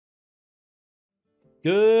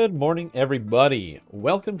Good morning, everybody.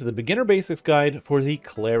 Welcome to the Beginner Basics Guide for the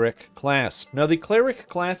Cleric class. Now, the Cleric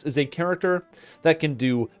class is a character that can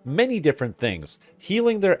do many different things,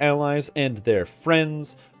 healing their allies and their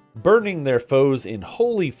friends, burning their foes in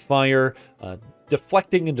holy fire,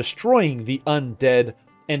 deflecting and destroying the undead,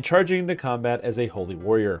 and charging into combat as a holy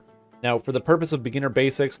warrior. Now, for the purpose of Beginner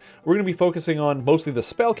Basics, we're going to be focusing on mostly the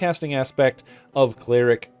spellcasting aspect of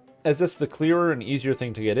Cleric, as this is the clearer and easier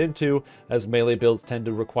thing to get into, as melee builds tend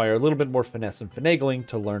to require a little bit more finesse and finagling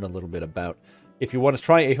to learn a little bit about. If you want to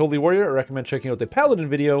try a Holy Warrior, I recommend checking out the Paladin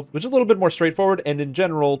video, which is a little bit more straightforward and in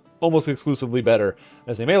general, almost exclusively better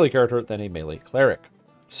as a melee character than a melee cleric.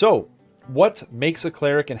 So, what makes a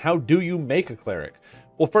cleric and how do you make a cleric?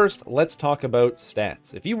 Well, first, let's talk about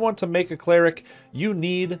stats. If you want to make a cleric, you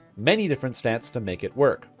need many different stats to make it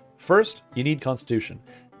work. First, you need Constitution.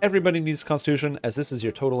 Everybody needs Constitution, as this is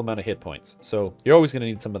your total amount of hit points, so you're always going to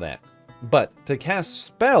need some of that. But to cast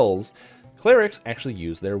spells, clerics actually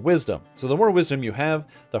use their wisdom. So the more wisdom you have,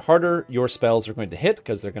 the harder your spells are going to hit,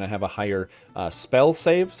 because they're going to have a higher spell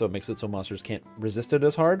save, so it makes it so monsters can't resist it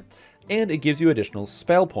as hard, and it gives you additional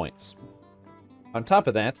spell points. On top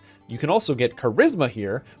of that, you can also get Charisma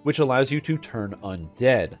here, which allows you to turn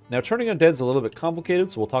undead. Now, turning undead is a little bit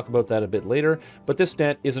complicated, so we'll talk about that a bit later, but this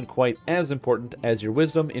stat isn't quite as important as your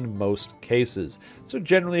Wisdom in most cases. So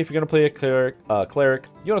generally, if you're going to play a cleric,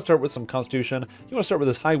 you want to start with some Constitution, you want to start with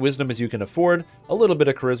as high Wisdom as you can afford, a little bit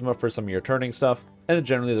of Charisma for some of your turning stuff, and then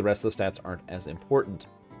generally the rest of the stats aren't as important.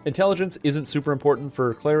 Intelligence isn't super important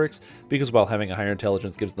for clerics, because while having a higher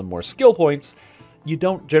intelligence gives them more skill points, you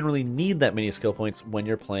don't generally need that many skill points when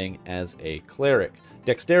you're playing as a cleric.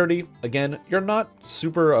 Dexterity, again, you're not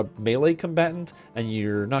super a melee combatant, and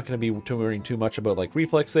you're not going to be worrying too much about like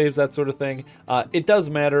reflex saves, that sort of thing. It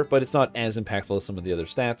does matter, but it's not as impactful as some of the other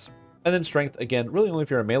stats. And then strength, again, really only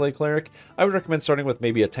if you're a melee cleric. I would recommend starting with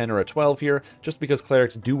maybe a 10 or a 12 here, just because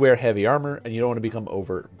clerics do wear heavy armor, and you don't want to become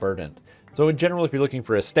overburdened. So in general, if you're looking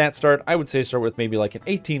for a stat start, I would say start with maybe like an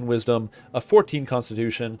 18 Wisdom, a 14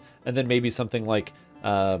 Constitution, and then maybe something like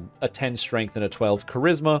a 10 Strength and a 12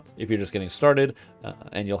 Charisma if you're just getting started,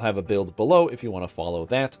 and you'll have a build below if you want to follow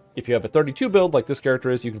that. If you have a 32 build like this character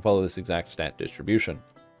is, you can follow this exact stat distribution.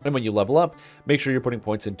 And when you level up, make sure you're putting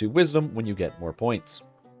points into Wisdom when you get more points.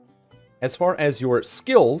 As far as your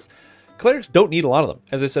skills, clerics don't need a lot of them.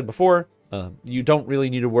 As I said before, you don't really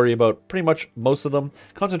need to worry about pretty much most of them.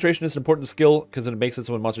 Concentration is an important skill because it makes it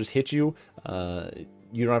so when monsters hit you,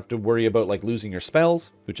 you don't have to worry about like losing your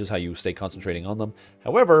spells, which is how you stay concentrating on them.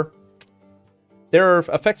 However, there are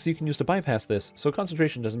effects you can use to bypass this, so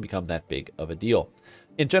concentration doesn't become that big of a deal.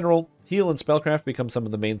 In general, heal and spellcraft become some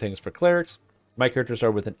of the main things for clerics. My character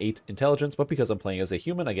started with an 8 intelligence, but because I'm playing as a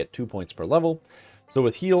human, I get 2 points per level. So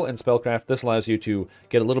with heal and spellcraft, this allows you to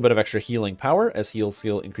get a little bit of extra healing power, as heal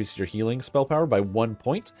skill increases your healing spell power by 1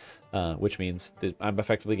 point, which means that I'm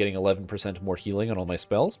effectively getting 11% more healing on all my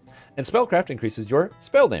spells. And spellcraft increases your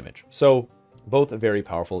spell damage. So both very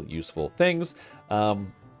powerful, useful things.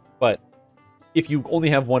 But if you only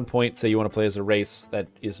have 1 point, say you want to play as a race that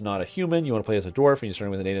is not a human, you want to play as a dwarf, and you're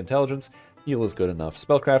starting with an 8 intelligence, heal is good enough.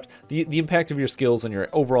 Spellcraft, the impact of your skills on your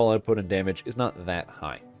overall output and damage is not that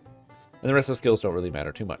high. And the rest of the skills don't really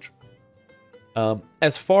matter too much.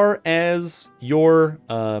 As far as your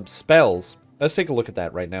spells, let's take a look at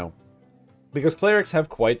that right now. Because clerics have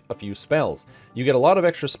quite a few spells. You get a lot of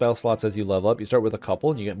extra spell slots as you level up. You start with a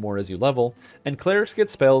couple, and you get more as you level. And clerics get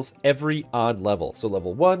spells every odd level. So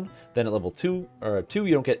level 1, then at level 2, or 2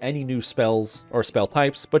 you don't get any new spells or spell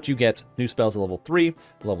types, but you get new spells at level 3,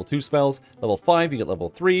 level 2 spells, level 5 you get level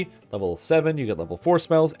 3, level 7 you get level 4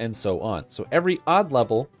 spells, and so on. So every odd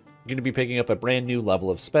level, you're going to be picking up a brand new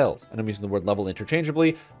level of spells. And I'm using the word level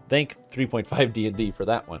interchangeably. Thank 3.5 D&D for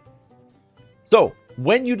that one. So,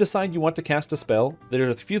 when you decide you want to cast a spell, there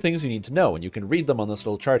are a few things you need to know, and you can read them on this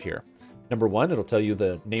little chart here. Number 1, it'll tell you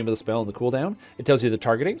the name of the spell and the cooldown. It tells you the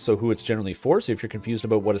targeting, so who it's generally for. So if you're confused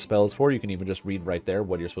about what a spell is for, you can even just read right there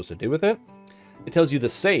what you're supposed to do with it. It tells you the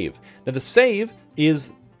save. Now, the save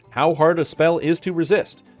is how hard a spell is to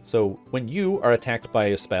resist. So when you are attacked by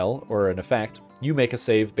a spell or an effect, you make a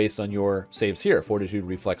save based on your saves here. Fortitude,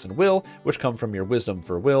 Reflex, and Will, which come from your Wisdom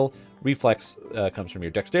for Will. Reflex comes from your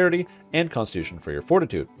Dexterity, and Constitution for your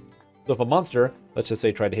Fortitude. So if a monster, let's just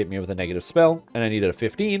say, tried to hit me with a negative spell, and I needed a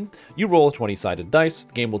 15, you roll a 20-sided dice.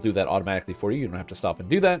 The game will do that automatically for you. You don't have to stop and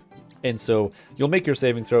do that. And so you'll make your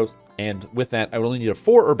saving throws, and with that, I will only need a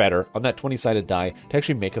 4 or better on that 20-sided die to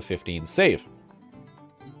actually make a 15 save.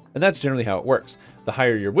 And that's generally how it works. The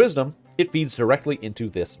higher your Wisdom, it feeds directly into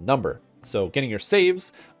this number. So getting your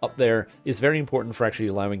saves up there is very important for actually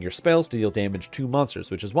allowing your spells to deal damage to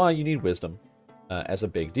monsters, which is why you need Wisdom. as a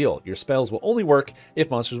big deal. Your spells will only work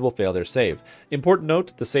if monsters will fail their save. Important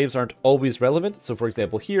note, the saves aren't always relevant. So for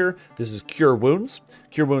example here, this is Cure Wounds.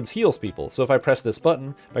 Cure Wounds heals people. So if I press this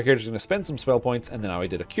button, my character's going to spend some spell points, and then now I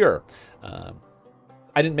did a cure.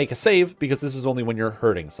 I didn't make a save because this is only when you're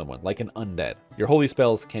hurting someone, like an undead. Your holy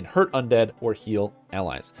spells can hurt undead or heal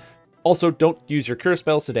allies. Also, don't use your cure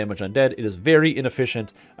spells to damage undead. It is very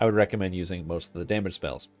inefficient. I would recommend using most of the damage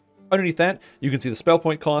spells. Underneath that, you can see the spell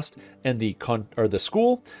point cost and the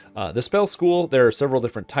school. The spell school, there are several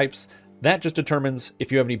different types. That just determines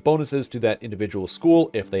if you have any bonuses to that individual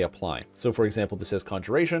school if they apply. So for example, this says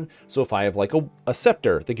Conjuration. So if I have like a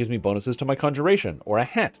scepter that gives me bonuses to my Conjuration, or a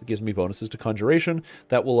hat that gives me bonuses to Conjuration,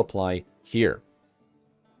 that will apply here.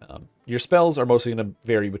 Your spells are mostly going to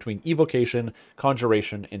vary between Evocation,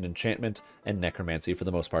 Conjuration, and Enchantment, and Necromancy for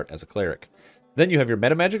the most part as a Cleric. Then you have your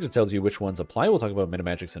metamagics. It tells you which ones apply. We'll talk about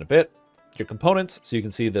metamagics in a bit. Your components, so you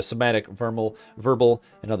can see the somatic, verbal,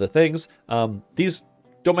 and other things. These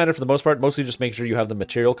don't matter for the most part. Mostly just make sure you have the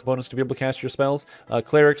material components to be able to cast your spells.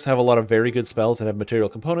 Clerics have a lot of very good spells that have material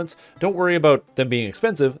components. Don't worry about them being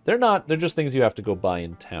expensive. They're not. They're just things you have to go buy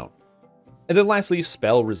in town. And then lastly,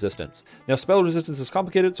 spell resistance. Now, spell resistance is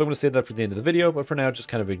complicated, so I'm going to save that for the end of the video, but for now, just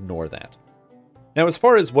kind of ignore that. Now, as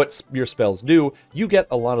far as what your spells do, you get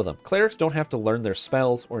a lot of them. Clerics don't have to learn their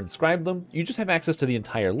spells or inscribe them. You just have access to the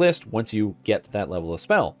entire list once you get to that level of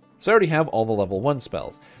spell. So I already have all the level 1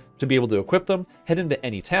 spells. To be able to equip them, head into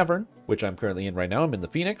any tavern, which I'm currently in right now. I'm in the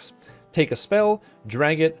Phoenix. Take a spell,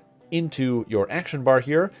 drag it into your action bar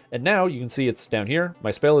here, and now you can see it's down here.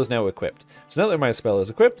 My spell is now equipped. So now that my spell is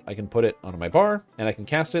equipped, I can put it on my bar, and I can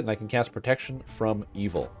cast it, and I can cast Protection from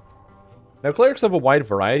Evil. Now, clerics have a wide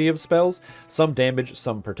variety of spells, some damage,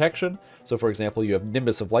 some protection. So for example, you have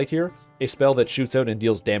Nimbus of Light here, a spell that shoots out and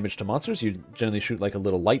deals damage to monsters. You generally shoot like a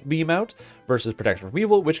little light beam out, versus Protection from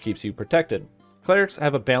Evil, which keeps you protected. Clerics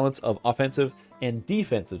have a balance of offensive and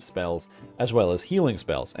defensive spells, as well as healing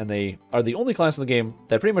spells, and they are the only class in the game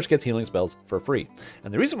that pretty much gets healing spells for free.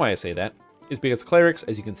 And the reason why I say that is because clerics,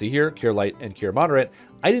 as you can see here, Cure Light and Cure Moderate,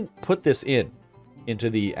 I didn't put this into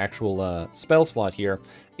the actual spell slot here.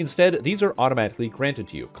 Instead, these are automatically granted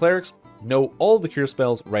to you. Clerics know all the cure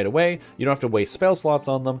spells right away. You don't have to waste spell slots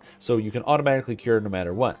on them, so you can automatically cure no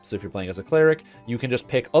matter what. So if you're playing as a cleric, you can just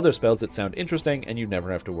pick other spells that sound interesting, and you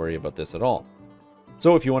never have to worry about this at all.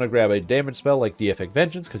 So if you want to grab a damage spell like Deific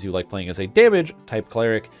Vengeance, because you like playing as a damage-type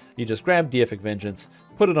cleric, you just grab Deific Vengeance,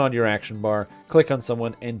 put it on your action bar, click on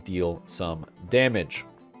someone, and deal some damage.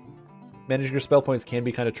 Managing your spell points can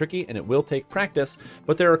be kind of tricky, and it will take practice,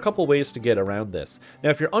 but there are a couple ways to get around this. Now,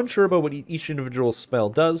 if you're unsure about what each individual spell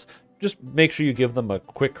does, just make sure you give them a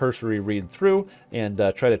quick cursory read through and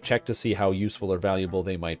try to check to see how useful or valuable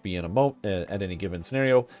they might be in at any given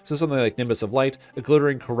scenario. So something like Nimbus of Light, a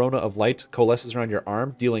glittering corona of light coalesces around your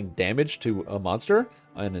arm, dealing damage to a monster,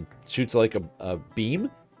 and it shoots like a beam.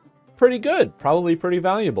 Pretty good, probably pretty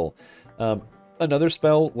valuable. Another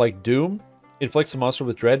spell like Doom inflicts a monster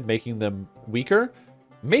with dread, making them weaker.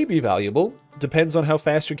 May be valuable, depends on how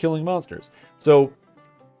fast you're killing monsters. So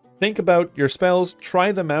think about your spells,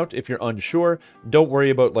 try them out if you're unsure. Don't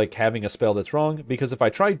worry about like having a spell that's wrong, because if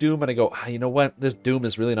I try Doom and I go, you know what, this Doom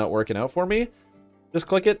is really not working out for me, just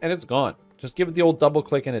click it and it's gone. Just give it the old double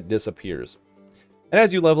click and it disappears. And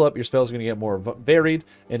as you level up, your spells are going to get more varied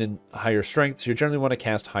and in higher strength, so you generally want to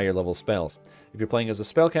cast higher level spells. If you're playing as a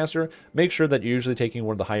spellcaster, make sure that you're usually taking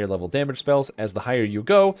one of the higher level damage spells. As the higher you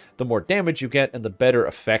go, the more damage you get and the better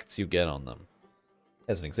effects you get on them.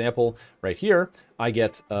 As an example, right here, I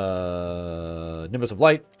get Nimbus of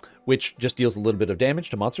Light, which just deals a little bit of damage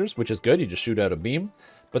to monsters, which is good. You just shoot out a beam.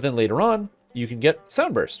 But then later on, you can get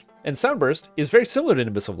Soundburst. And Soundburst is very similar to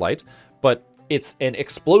Nimbus of Light, but it's an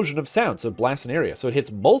explosion of sound, so it blasts an area. So it hits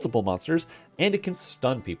multiple monsters, and it can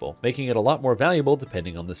stun people, making it a lot more valuable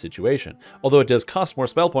depending on the situation. Although it does cost more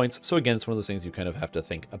spell points, so again, it's one of those things you kind of have to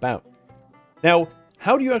think about. Now,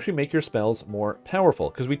 how do you actually make your spells more powerful?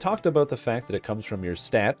 Because we talked about the fact that it comes from your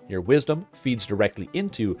stat, your wisdom, feeds directly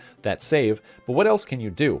into that save, but what else can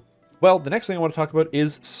you do? Well, the next thing I want to talk about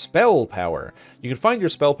is spell power. You can find your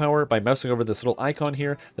spell power by mousing over this little icon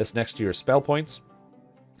here that's next to your spell points.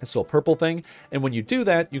 This little purple thing, and when you do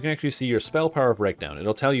that, you can actually see your spell power breakdown.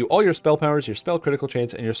 It'll tell you all your spell powers, your spell critical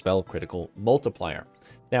chance, and your spell critical multiplier.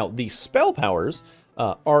 Now, the spell powers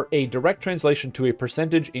are a direct translation to a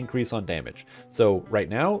percentage increase on damage. So right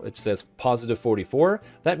now, it says positive 44.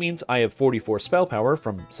 That means I have 44 spell power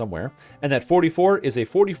from somewhere, and that 44 is a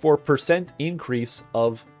 44% increase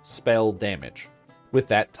of spell damage with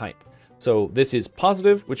that type. So this is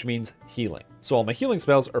positive, which means healing. So all my healing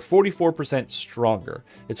spells are 44% stronger.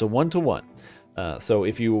 It's a 1-to-1. So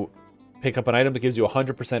if you pick up an item that gives you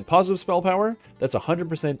 100% positive spell power. That's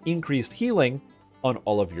 100% increased healing on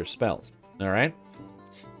all of your spells. All right?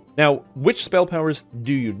 Now, which spell powers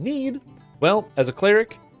do you need? Well, as a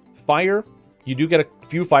cleric, fire, you do get a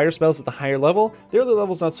few fire spells at the higher level. The other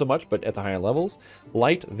levels, not so much, but at the higher levels.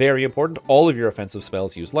 Light, very important. All of your offensive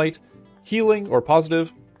spells use light. Healing or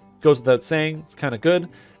positive goes without saying. It's kind of good.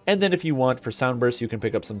 And then if you want for sound bursts, you can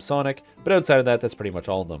pick up some sonic. But outside of that, that's pretty much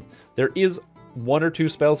all of them. There is 1 or 2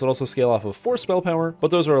 spells that also scale off of 4 spell power,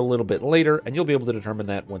 but those are a little bit later, and you'll be able to determine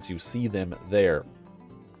that once you see them there.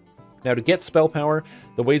 Now, to get spell power,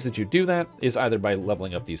 the ways that you do that is either by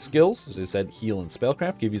leveling up these skills. As I said, heal and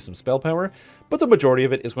spellcraft give you some spell power, but the majority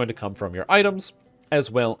of it is going to come from your items, as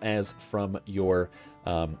well as from your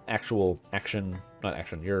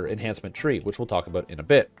your enhancement tree, which we'll talk about in a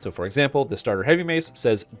bit. So, for example, the starter heavy mace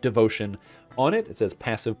says devotion on it. It says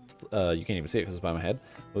passive, you can't even see it because it's by my head.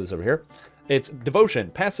 Move this over here. It's devotion,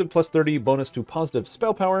 passive plus 30 bonus to positive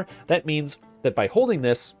spell power. That means that by holding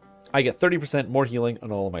this, I get 30% more healing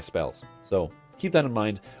on all of my spells. So keep that in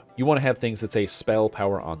mind. You want to have things that say spell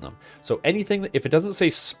power on them. So anything, if it doesn't say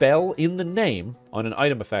spell in the name on an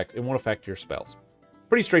item effect, it won't affect your spells.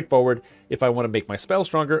 Pretty straightforward. If I want to make my spell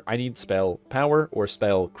stronger, I need spell power or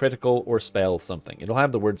spell critical or spell something. It'll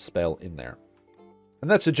have the word spell in there.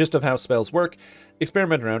 And that's the gist of how spells work.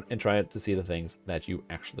 Experiment around and try it to see the things that you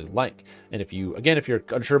actually like. And if you, again, if you're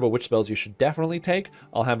unsure about which spells you should definitely take,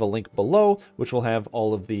 I'll have a link below, which will have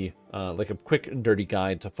all of the, like a quick and dirty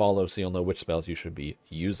guide to follow so you'll know which spells you should be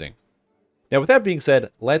using. Now, with that being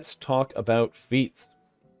said, let's talk about feats.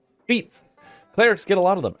 Feats. Clerics get a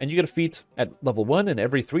lot of them, and you get a feat at level 1 and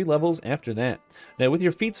every 3 levels after that. Now, with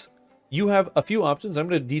your feats, you have a few options. I'm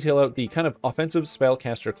going to detail out the kind of offensive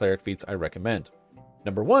spellcaster cleric feats I recommend.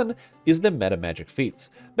 Number 1 is the Meta Magic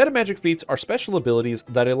Feats. Meta Magic Feats are special abilities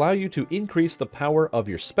that allow you to increase the power of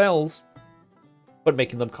your spells, but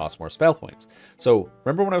making them cost more spell points. So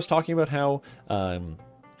remember when I was talking about how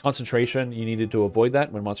concentration, you needed to avoid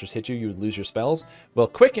that. When monsters hit you, you would lose your spells. Well,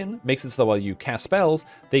 Quicken makes it so that while you cast spells,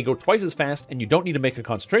 they go twice as fast, and you don't need to make a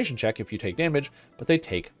concentration check if you take damage, but they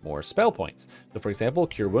take more spell points. So for example,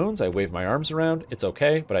 Cure Wounds, I wave my arms around, it's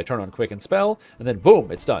okay, but I turn on Quicken Spell, and then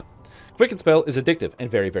boom, it's done. Quicken Spell is addictive and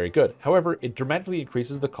very, very good. However, it dramatically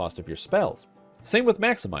increases the cost of your spells. Same with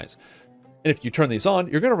Maximize. And if you turn these on,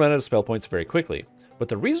 you're going to run out of spell points very quickly. But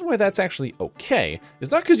the reason why that's actually okay is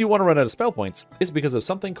not because you want to run out of spell points, it's because of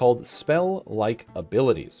something called spell-like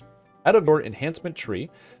abilities. Out of your enhancement tree,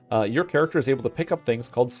 your character is able to pick up things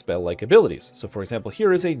called spell-like abilities. So for example,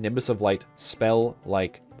 here is a Nimbus of Light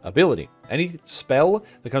spell-like ability. Any spell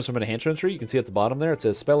that comes from an enhancement tree, you can see at the bottom there, it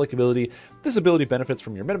says spell-like ability. This ability benefits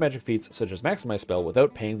from your meta magic feats, such as Maximize Spell,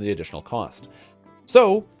 without paying the additional cost.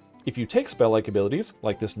 So, if you take spell-like abilities,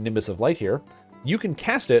 like this Nimbus of Light here, you can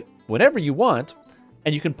cast it whenever you want,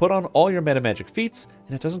 and you can put on all your meta magic feats,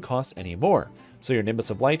 and it doesn't cost any more. So your Nimbus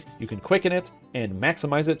of Light, you can quicken it and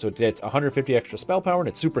maximize it, so it gets 150 extra spell power, and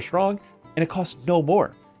it's super strong, and it costs no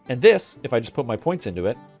more. And this, if I just put my points into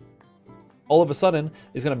it, all of a sudden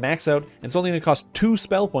is going to max out, and it's only going to cost 2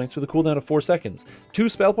 spell points with a cooldown of 4 seconds. 2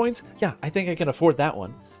 spell points? Yeah, I think I can afford that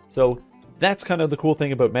one. So that's kind of the cool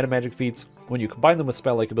thing about meta magic feats. When you combine them with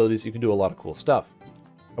spell-like abilities, you can do a lot of cool stuff.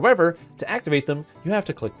 However, to activate them, you have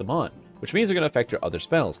to click them on, which means they're going to affect your other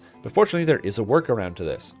spells. But fortunately, there is a workaround to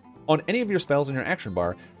this. On any of your spells in your action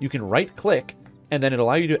bar, you can right-click, and then it'll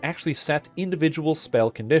allow you to actually set individual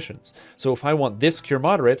spell conditions. So if I want this Cure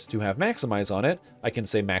Moderate to have Maximize on it, I can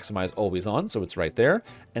say Maximize Always On, so it's right there.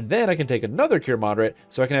 And then I can take another Cure Moderate,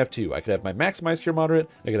 so I can have 2. I could have my Maximize Cure Moderate,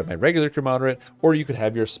 I could have my regular Cure Moderate, or you could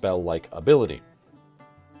have your spell-like ability.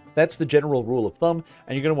 That's the general rule of thumb,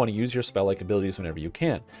 and you're going to want to use your spell-like abilities whenever you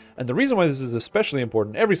can. And the reason why this is especially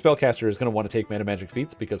important, every spellcaster is going to want to take Meta Magic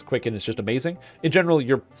Feats because Quicken is just amazing. In general,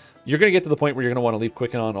 you're going to get to the point where you're going to want to leave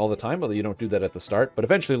Quicken on all the time, although you don't do that at the start. But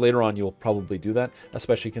eventually, later on, you'll probably do that,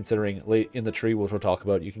 especially considering late in the tree, which we'll talk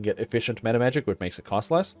about, you can get efficient Meta Magic, which makes it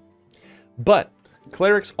cost less. But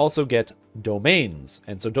clerics also get domains.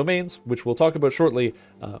 And so domains, which we'll talk about shortly,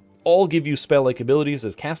 all give you spell-like abilities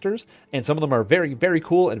as casters, and some of them are very, very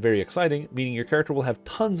cool and very exciting, meaning your character will have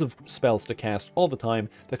tons of spells to cast all the time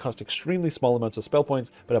that cost extremely small amounts of spell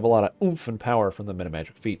points, but have a lot of oomph and power from the meta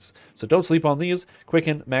magic feats. So don't sleep on these.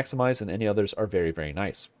 Quicken, Maximize, and any others are very, very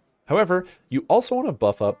nice. However, you also want to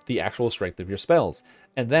buff up the actual strength of your spells,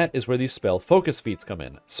 and that is where these spell focus feats come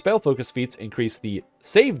in. Spell focus feats increase the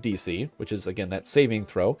save DC, which is again that saving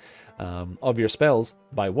throw, of your spells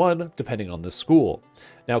by 1, depending on the school.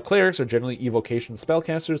 Now, clerics are generally evocation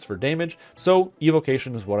spellcasters for damage, so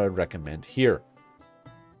evocation is what I recommend here.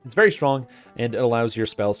 It's very strong, and it allows your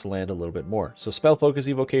spells to land a little bit more. So Spell Focus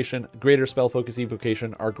Evocation, Greater Spell Focus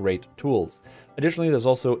Evocation are great tools. Additionally, there's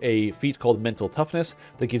also a feat called Mental Toughness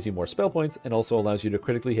that gives you more spell points and also allows you to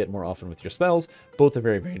critically hit more often with your spells. Both are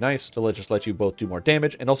very, very nice to just let you both do more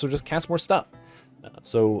damage and also just cast more stuff.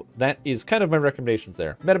 So that is kind of my recommendations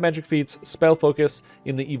there. Meta Magic feats, Spell Focus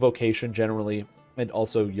in the Evocation generally, and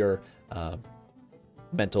also your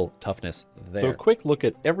mental toughness there. So a quick look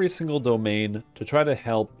at every single domain to try to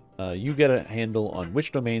help you get a handle on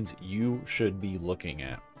which domains you should be looking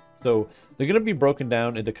at. So they're going to be broken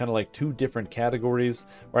down into kind of like 2 different categories,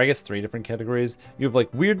 or I guess 3 different categories. You have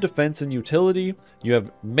like weird defense and utility, you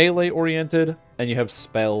have melee oriented, and you have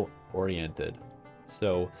spell oriented.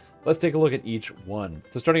 So let's take a look at each one.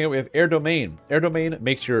 So starting out, we have Air Domain. Air Domain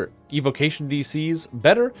makes your evocation DCs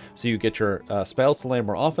better, so you get your spells to land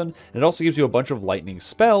more often. And it also gives you a bunch of lightning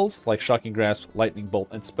spells, like Shocking Grasp, Lightning Bolt,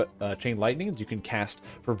 and Chain Lightning, that you can cast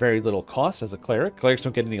for very little cost as a cleric. Clerics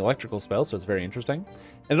don't get any electrical spells, so it's very interesting.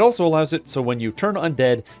 And it also allows it so when you turn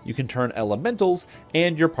undead, you can turn elementals,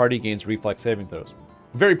 and your party gains reflex saving throws.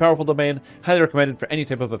 Very powerful domain, highly recommended for any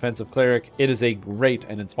type of offensive cleric. It is a great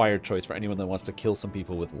and inspired choice for anyone that wants to kill some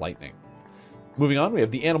people with lightning. Moving on, we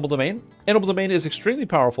have the Animal Domain. Animal Domain is extremely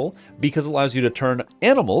powerful because it allows you to turn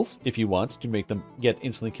animals, if you want, to make them get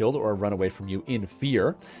instantly killed or run away from you in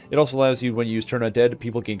fear. It also allows you, when you use Turn Undead,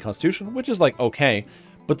 people gain Constitution, which is like okay.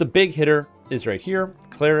 But the big hitter is right here.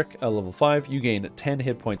 Cleric, level 5, you gain 10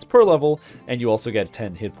 hit points per level, and you also get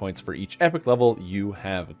 10 hit points for each epic level you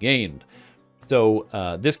have gained. So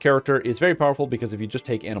this character is very powerful because if you just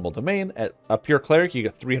take Animal Domain, at a pure cleric, you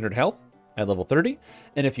get 300 health at level 30.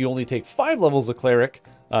 And if you only take 5 levels of cleric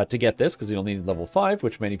to get this, because you only need level 5,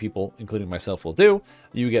 which many people, including myself, will do,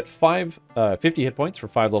 you get 50 hit points for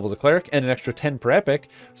 5 levels of cleric and an extra 10 per epic,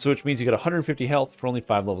 so which means you get 150 health for only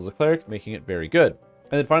 5 levels of cleric, making it very good.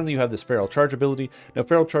 And then finally, you have this Feral Charge ability. Now,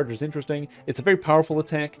 Feral Charge is interesting. It's a very powerful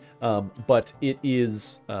attack, but it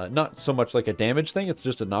is not so much like a damage thing. It's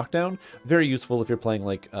just a knockdown. Very useful if you're playing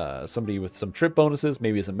like somebody with some trip bonuses,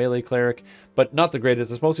 maybe as a melee cleric, but not the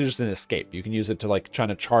greatest. It's mostly just an escape. You can use it to like trying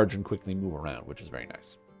to charge and quickly move around, which is very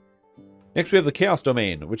nice. Next, we have the Chaos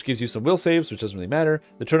Domain, which gives you some will saves, which doesn't really matter.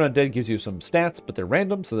 The Turn Undead gives you some stats, but they're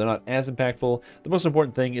random, so they're not as impactful. The most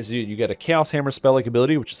important thing is you get a Chaos Hammer spell-like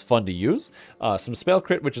ability, which is fun to use, some Spell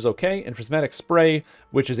Crit, which is okay, and Prismatic Spray,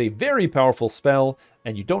 which is a very powerful spell,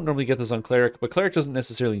 and you don't normally get this on Cleric, but Cleric doesn't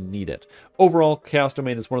necessarily need it. Overall, Chaos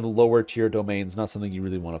Domain is one of the lower tier domains, not something you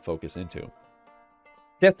really want to focus into.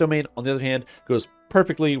 Death Domain, on the other hand, goes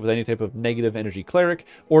perfectly with any type of negative energy cleric,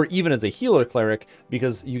 or even as a healer cleric,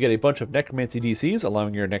 because you get a bunch of necromancy DCs,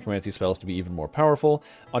 allowing your necromancy spells to be even more powerful.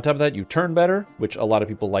 On top of that, you turn better, which a lot of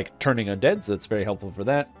people like turning undead, so it's very helpful for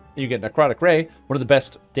that. And you get Necrotic Ray, one of the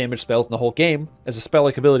best damage spells in the whole game, as a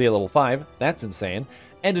spell-like ability at level 5. That's insane.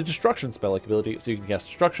 And a Destruction spell-like ability, so you can cast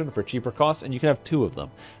Destruction for a cheaper cost, and you can have 2 of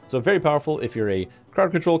them. So very powerful if you're a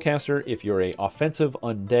crowd control caster, if you're a offensive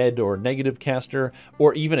undead or negative caster,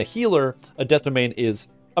 or even a healer. A Death Domain is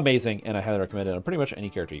amazing, and I highly recommend it on pretty much any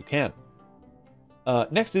character you can.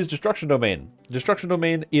 Next is Destruction Domain. Destruction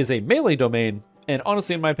Domain is a melee domain, and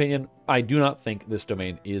honestly, in my opinion, I do not think this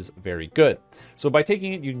domain is very good. So by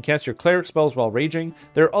taking it, you can cast your cleric spells while raging.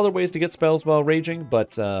 There are other ways to get spells while raging,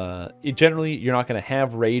 but generally, you're not going to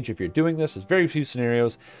have rage if you're doing this. There's very few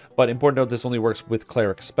scenarios, but important to note, this only works with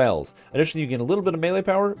cleric spells. Additionally, you gain a little bit of melee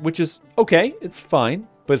power, which is okay. It's fine,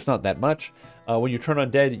 but it's not that much. When you turn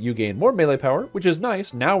undead, you gain more melee power, which is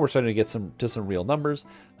nice. Now we're starting to get some real numbers,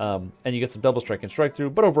 and you get some double strike and strike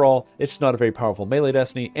through. But overall, it's just not a very powerful melee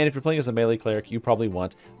destiny. And if you're playing as a melee cleric, you probably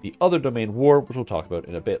want the other domain, War, which we'll talk about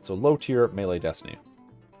in a bit. So low tier melee destiny.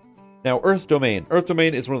 Now, Earth Domain. Earth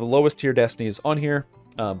Domain is one of the lowest tier destinies on here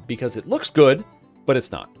because it looks good, but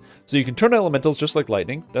it's not. So you can turn elementals just like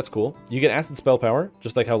lightning. That's cool. You get acid spell power,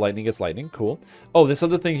 just like how lightning gets lightning. Cool. Oh, this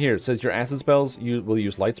other thing here says your acid spells will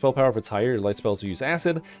use light spell power. If it's higher, your light spells will use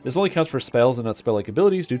acid. This only counts for spells and not spell-like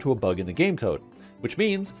abilities due to a bug in the game code, which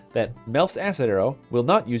means that Melf's acid arrow will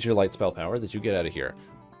not use your light spell power that you get out of here.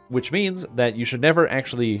 Which means that you should never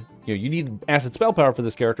actually, you need acid spell power for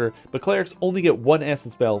this character, but clerics only get 1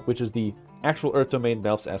 acid spell, which is the actual Earth Domain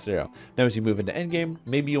Melf's acid arrow. Now, as you move into endgame,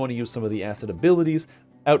 maybe you want to use some of the acid abilities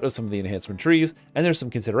out of some of the enhancement trees, and there's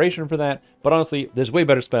some consideration for that, but honestly, there's way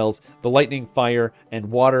better spells. The lightning, fire,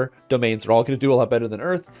 and water domains are all going to do a lot better than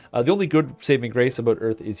Earth. The only good saving grace about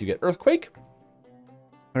Earth is you get Earthquake.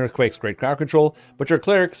 Earthquake's great crowd control, but you're a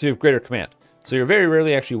cleric, so you have greater command. So you very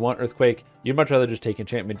rarely actually want Earthquake. You'd much rather just take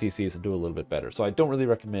enchantment DCs and do a little bit better. So I don't really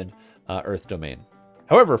recommend Earth Domain.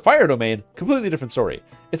 However, Fire Domain, completely different story.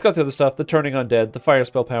 It's got the other stuff, the turning undead, the fire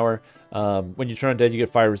spell power. When you turn undead, you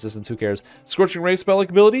get fire resistance, who cares? Scorching Ray spell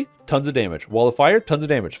ability, tons of damage. Wall of Fire, tons of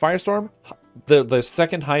damage. Firestorm, the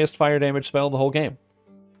second highest fire damage spell in the whole game.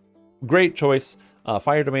 Great choice.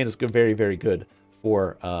 Fire Domain is good, very, very good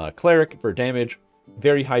for Cleric, for damage.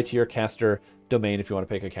 Very high tier caster domain if you want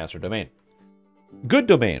to pick a caster domain. Good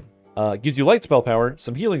Domain. Gives you light spell power,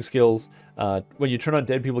 some healing skills. When you turn on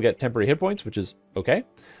dead, people get temporary hit points, which is okay.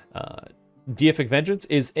 Deific Vengeance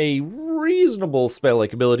is a reasonable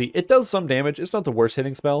spell-like ability. It does some damage. It's not the worst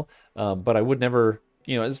hitting spell, but I would never,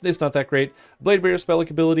 it's not that great. Blade Barrier spell-like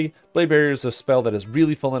ability. Blade Barrier is a spell that has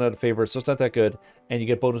really fallen out of favor, so it's not that good. And you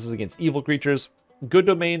get bonuses against evil creatures. Good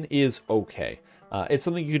Domain is okay. It's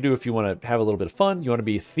something you can do if you want to have a little bit of fun. You want to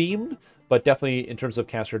be themed. But definitely, in terms of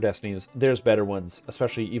caster destinies, there's better ones,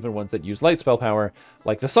 especially even ones that use light spell power,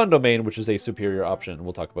 like the Sun Domain, which is a superior option.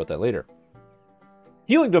 We'll talk about that later.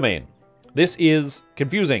 Healing Domain. This is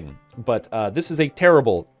confusing, but this is a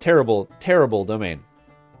terrible, terrible, terrible domain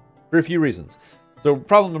for a few reasons. So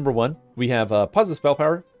problem number one, we have positive spell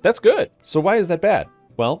power. That's good. So why is that bad?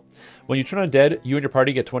 Well, when you turn on dead, you and your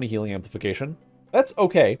party get 20 healing amplification. That's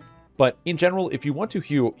okay, but in general, if you want to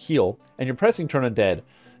heal and you're pressing turn on dead,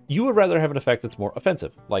 you would rather have an effect that's more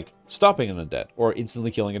offensive, like stopping an undead, or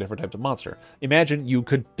instantly killing a different type of monster. Imagine you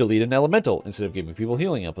could delete an elemental instead of giving people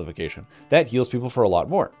healing amplification. That heals people for a lot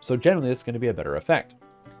more, so generally it's going to be a better effect.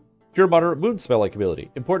 Pure Moderate Moon spell-like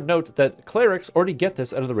ability. Important note that clerics already get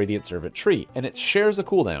this out of the Radiant Servant tree, and it shares a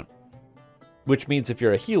cooldown. Which means if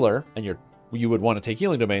you're a healer, and you would want to take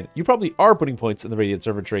Healing Domain, you probably are putting points in the Radiant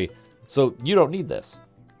Servant tree, so you don't need this.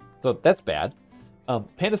 So that's bad.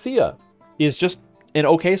 Panacea is just an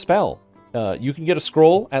okay spell. You can get a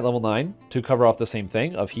scroll at level 9 to cover off the same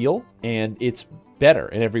thing of heal, and it's better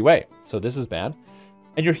in every way. So this is bad.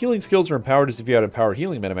 And your healing skills are empowered as if you had Empowered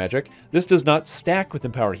Healing meta magic. This does not stack with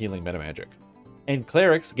Empowered Healing meta magic. And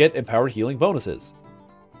clerics get Empowered Healing bonuses.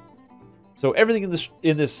 So everything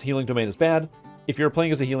in this Healing Domain is bad. If you're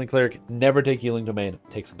playing as a healing cleric, never take Healing Domain,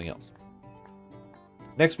 take something else.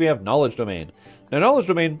 Next we have Knowledge Domain. Now Knowledge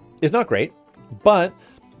Domain is not great, but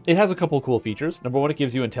it has a couple of cool features. Number one, it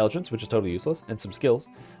gives you intelligence, which is totally useless, and some skills.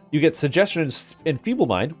 You get suggestion and feeble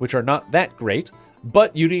mind, which are not that great,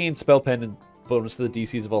 but you gain spell pen and bonus to the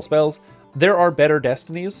DCs of all spells. There are better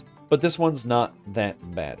destinies, but this one's not that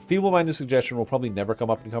bad. Feeble mind and suggestion will probably never come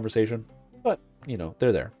up in conversation, but,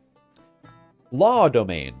 they're there. Law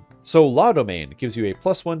Domain. So Law Domain gives you a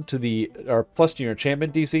 +1 to your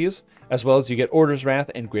enchantment DCs, as well as you get Order's Wrath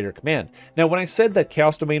and Greater Command. Now, when I said that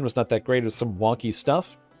Chaos Domain was not that great, it was some wonky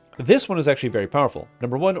stuff, this one is actually very powerful.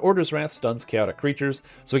 Number one, Order's Wrath stuns chaotic creatures,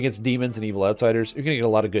 so against demons and evil outsiders, you're going to get a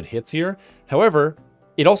lot of good hits here. However,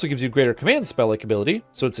 it also gives you Greater Command spell-like ability,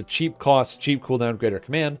 so it's a cheap cost, cheap cooldown Greater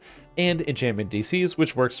Command, and enchantment DCs,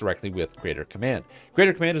 which works directly with Greater Command.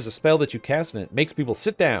 Greater Command is a spell that you cast, and it makes people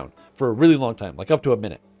sit down for a really long time, like up to a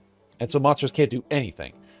minute. And so monsters can't do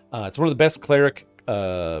anything. It's one of the best cleric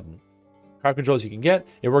crowd controls you can get.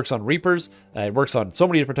 It works on Reapers. It works on so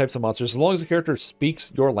many different types of monsters. As long as the character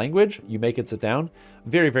speaks your language, you make it sit down.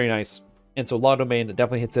 Very, very nice. And so Law Domain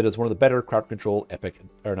definitely hits it as one of the better crowd control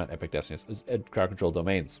crowd control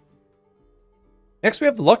domains. Next, we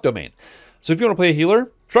have the Luck Domain. So if you want to play a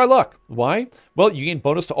healer, try Luck. Why? Well, you gain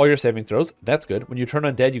bonus to all your saving throws. That's good. When you turn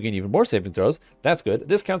undead, you gain even more saving throws. That's good.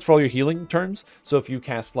 This counts for all your healing turns. So if you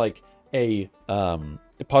cast like a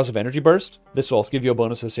positive energy burst, this will also give you a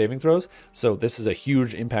bonus of saving throws. So this is a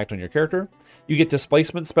huge impact on your character. You get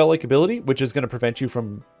displacement spell-like ability, which is going to prevent you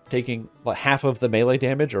from taking half of the melee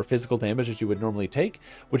damage or physical damage that you would normally take,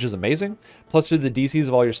 which is amazing. Plus to the DCs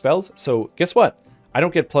of all your spells. So guess what? I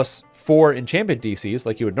don't get +4 enchantment DCs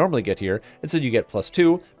like you would normally get here. Instead you get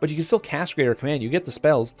 +2, but you can still cast Greater Command. You get the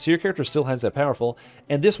spells, so your character still has that powerful.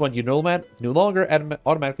 And this one, you no longer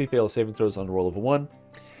automatically fail saving throws on a roll of a 1.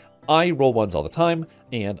 I roll 1s all the time,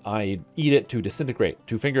 and I eat it to Disintegrate,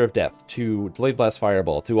 to Finger of Death, to Delayed Blast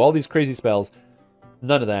Fireball, to all these crazy spells.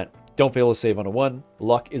 None of that. Don't fail to save on a 1.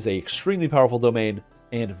 Luck is a extremely powerful domain,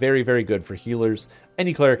 and very, very good for healers.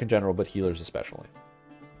 Any cleric in general, but healers especially.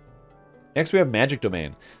 Next we have Magic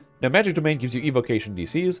Domain. Now Magic Domain gives you evocation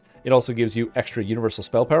DCs. It also gives you extra universal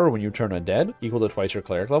spell power when you turn undead, equal to twice your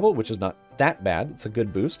cleric level, which is not that bad. It's a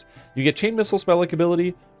good boost. You get Chain Missile spell-like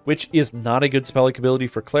ability, which is not a good spell-like ability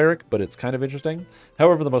for cleric, but it's kind of interesting.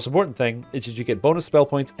 However, the most important thing is that you get bonus spell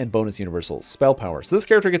points and bonus universal spell power. So this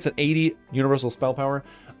character gets an 80 universal spell power.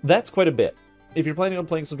 That's quite a bit. If you're planning on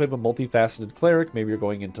playing some type of multifaceted cleric, maybe you're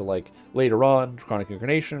going into like later on Chronic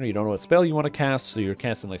Incarnation, or you don't know what spell you want to cast, so you're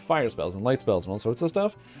casting like fire spells and light spells and all sorts of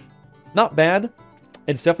stuff. Not bad.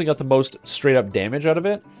 It's definitely got the most straight up damage out of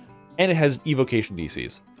it, and it has evocation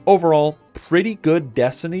DCs. Overall, pretty good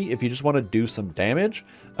Destiny if you just want to do some damage.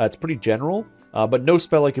 It's pretty general, but no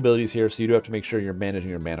spell-like abilities here, so you do have to make sure you're managing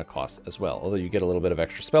your mana costs as well. Although you get a little bit of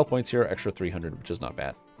extra spell points here, extra 300, which is not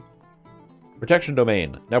bad. Protection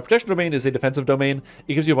Domain. Now, Protection Domain is a defensive domain.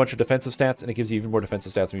 It gives you a bunch of defensive stats, and it gives you even more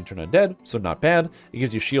defensive stats when you turn undead, so not bad. It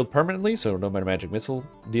gives you shield permanently, so no matter magic missile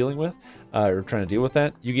dealing with, or trying to deal with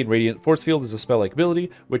that. You gain Radiant Force Field as a spell-like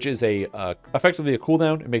ability, which is effectively a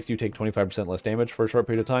cooldown. It makes you take 25% less damage for a short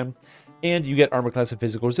period of time. And you get armor class and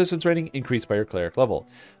physical resistance rating increased by your cleric level.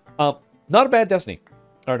 Not a bad Destiny.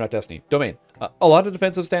 Or not Destiny, Domain. A lot of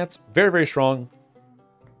defensive stats, very, very strong.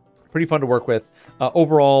 Pretty fun to work with.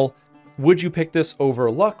 Overall, would you pick this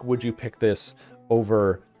over luck? Would you pick this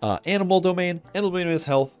over animal domain? Animal domain is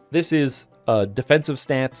health. This is defensive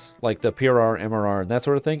stats like the PRR, MRR, and that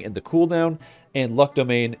sort of thing, and the cooldown. And luck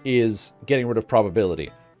domain is getting rid of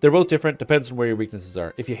probability. They're both different, depends on where your weaknesses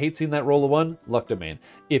are. If you hate seeing that roll of 1, luck domain.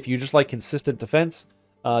 If you just like consistent defense,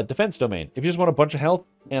 defense domain. If you just want a bunch of health,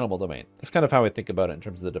 animal domain. That's kind of how I think about it in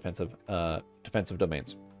terms of the defensive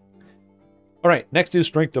domains. All right, next is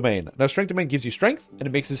Strength Domain. Now, Strength Domain gives you strength, and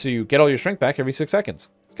it makes it so you get all your strength back every 6 seconds.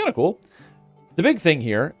 It's kind of cool. The big thing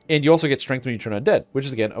here, and you also get strength when you turn undead, which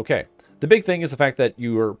is, again, okay. The big thing is the fact that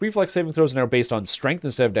your reflex saving throws are now based on strength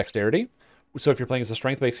instead of dexterity. So if you're playing as a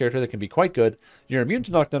strength-based character, that can be quite good. You're immune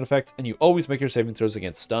to knockdown effects, and you always make your saving throws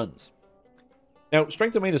against stuns. Now,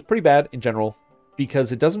 Strength Domain is pretty bad in general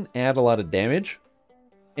because it doesn't add a lot of damage,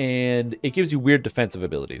 and it gives you weird defensive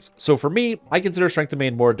abilities. So for me, I consider Strength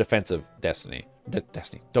Domain more defensive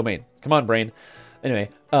domain. Come on, brain. Anyway,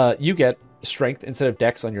 you get strength instead of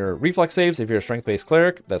dex on your reflex saves. If you're a strength-based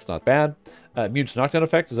cleric, that's not bad. Immune to knockdown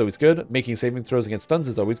effects is always good. Making saving throws against stuns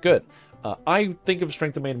is always good. I think of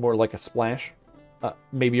Strength Domain more like a splash.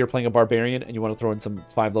 Maybe you're playing a barbarian and you want to throw in some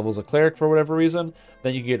 5 levels of cleric for whatever reason.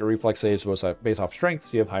 Then you can get a reflex saves based off strength,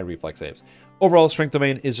 so you have high reflex saves. Overall, Strength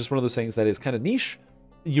Domain is just one of those things that is kind of niche.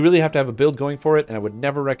 You really have to have a build going for it, and I would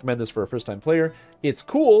never recommend this for a first-time player. It's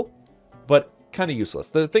cool, but kind of useless.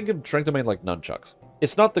 Think of Strength Domain like nunchucks.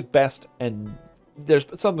 It's not the best, and there's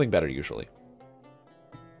something better usually.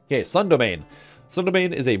 Okay, Sun Domain. Sun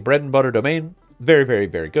Domain is a bread-and-butter domain. Very, very,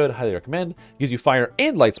 very good. Highly recommend. Gives you fire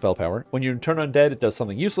and light spell power. When you turn undead, it does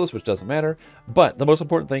something useless, which doesn't matter. But the most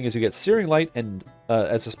important thing is you get Searing Light and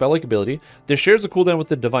as a spell-like ability. This shares the cooldown with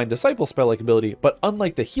the Divine Disciple spell-like ability, but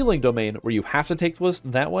unlike the Healing Domain, where you have to take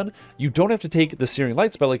that one, you don't have to take the Searing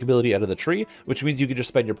Light spell-like ability out of the tree, which means you can just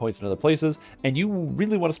spend your points in other places. And you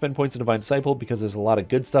really want to spend points in Divine Disciple because there's a lot of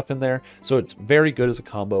good stuff in there. So it's very good as a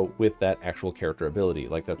combo with that actual character ability,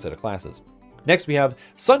 like that set of classes. Next, we have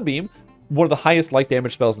Sunbeam. One of the highest light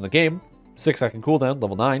damage spells in the game, 6-second cooldown,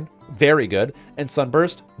 level 9, very good. And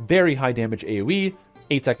Sunburst, very high damage AoE,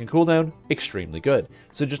 8-second cooldown, extremely good.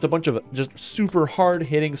 So just a bunch of just super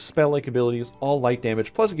hard-hitting spell-like abilities, all light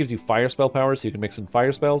damage, plus it gives you fire spell power, so you can mix in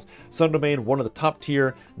fire spells. Sun Domain, one of the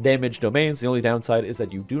top-tier damage domains. The only downside is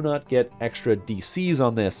that you do not get extra DCs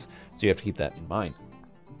on this, so you have to keep that in mind.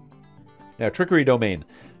 Now, Trickery Domain.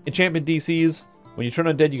 Enchantment DCs, when you turn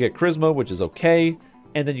undead, you get Charisma, which is okay.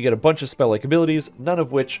 And then you get a bunch of spell-like abilities, none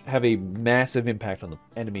of which have a massive impact on the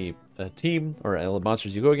enemy team or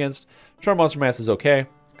monsters you go against. Charm Monster Mass is okay.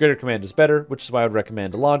 Greater Command is better, which is why I would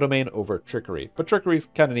recommend Law Domain over Trickery. But Trickery is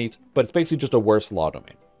kind of neat, but it's basically just a worse Law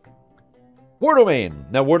Domain. War Domain.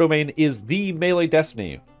 Now, War Domain is the melee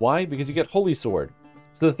Destiny. Why? Because you get Holy Sword.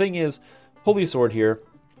 So the thing is, Holy Sword here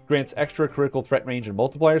grants extra critical threat range and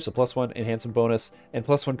multiplier, so +1 enhancement bonus, and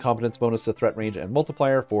 +1 competence bonus to threat range and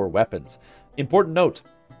multiplier for weapons. Important note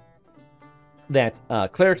that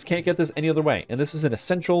clerics can't get this any other way, and this is an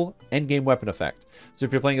essential endgame weapon effect. So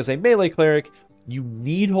if you're playing as a melee cleric, you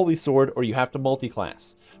need Holy Sword or you have to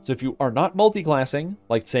multi-class. So if you are not multi-classing,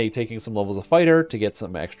 like say taking some levels of fighter to get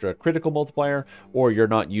some extra critical multiplier, or you're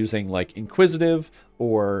not using like Inquisitive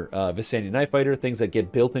or Vistani Knife Fighter, things that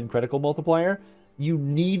get built-in critical multiplier, you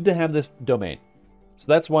need to have this domain. So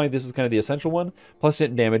that's why this is kind of the essential one. Plus hit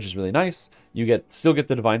and damage is really nice. You still get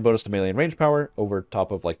the divine bonus to melee and range power over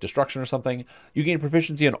top of like destruction or something. You gain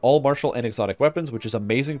proficiency in all martial and exotic weapons, which is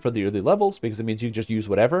amazing for the early levels because it means you can just use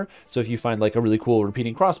whatever. So if you find like a really cool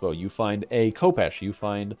repeating crossbow, you find a Khopesh, you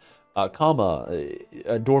find a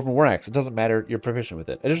Dwarven War Axe, it doesn't matter, you're proficient with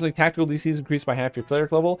it. Additionally, tactical DCs increase by half your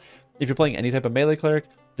cleric level. If you're playing any type of melee cleric,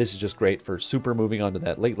 this is just great for super moving on to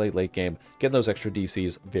that late game, getting those extra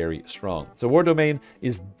DCs very strong. So War Domain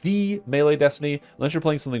is the melee Destiny, unless you're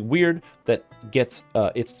playing something weird that gets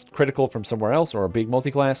its critical from somewhere else or a big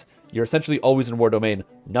multi-class, you're essentially always in War Domain.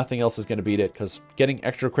 Nothing else is going to beat it because getting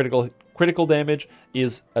extra critical damage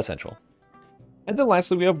is essential. And then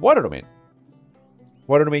lastly, we have Water Domain.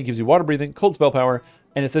 Water Domain gives you water breathing, cold spell power,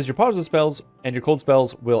 and it says your positive spells and your cold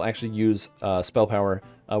spells will actually use spell power,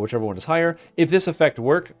 whichever one is higher. If this effect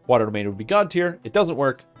work, Water Domain would be God tier. It doesn't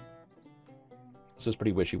work. This is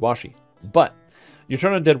pretty wishy-washy. But your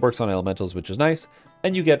Turn Undead works on elementals, which is nice,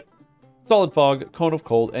 and you get Solid Fog, Cone of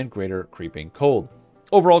Cold, and Greater Creeping Cold.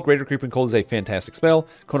 Overall, Greater Creeping Cold is a fantastic spell,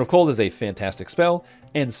 Cone of Cold is a fantastic spell,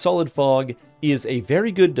 and Solid Fog is a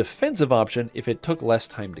very good defensive option if it took less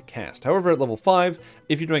time to cast. However, at level 5,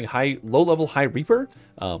 if you're doing low-level High Reaper,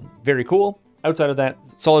 very cool. Outside of that,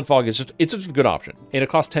 Solid Fog is just a good option. And it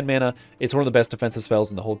costs 10 mana. It's one of the best defensive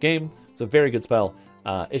spells in the whole game. It's a very good spell.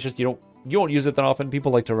 It's just you won't use it that often.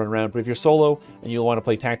 People like to run around, but if you're solo and you want to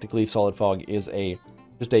play tactically, Solid Fog is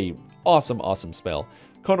just a awesome spell.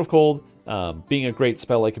 Cone of Cold, being a great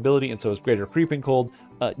spell-like ability, and so is Greater Creeping Cold.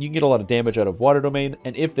 You can get a lot of damage out of Water Domain,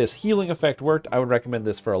 and if this healing effect worked, I would recommend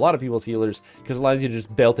this for a lot of people's healers, because it allows you to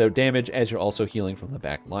just belt out damage as you're also healing from the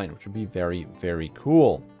back line, which would be very, very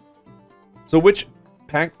cool. So which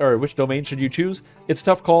domain should you choose? It's a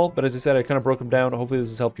tough call, but as I said, I kind of broke them down. Hopefully this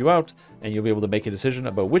has helped you out, and you'll be able to make a decision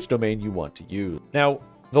about which domain you want to use. Now,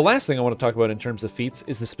 the last thing I want to talk about in terms of feats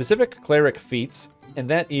is the specific Cleric feats, and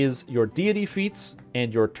that is your Deity feats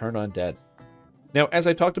and your Turn Undead. Now, as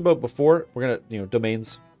I talked about before, we're going to,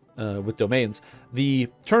 domains, with domains, the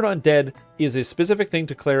Turn Undead is a specific thing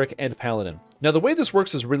to Cleric and Paladin. Now, the way this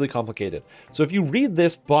works is really complicated. So if you read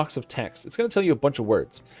this box of text, it's going to tell you a bunch of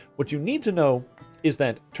words. What you need to know is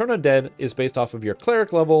that Turn Undead is based off of your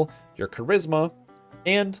Cleric level, your Charisma,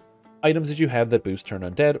 and items that you have that boost Turn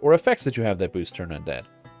Undead, or effects that you have that boost Turn Undead.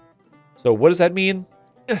 So what does that mean?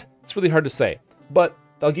 It's really hard to say, but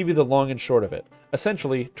I'll give you the long and short of it.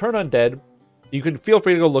 Essentially, Turn Undead, you can feel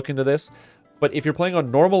free to go look into this, but if you're playing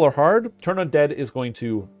on normal or hard, Turn Undead is going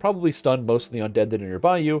to probably stun most of the undead that are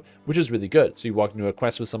nearby you, which is really good. So you walk into a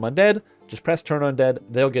quest with some undead, just press Turn Undead,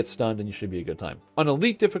 they'll get stunned, and you should be a good time. On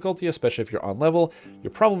elite difficulty, especially if you're on level,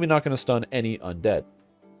 you're probably not going to stun any undead.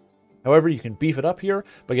 However, you can beef it up here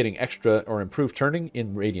by getting extra or improved turning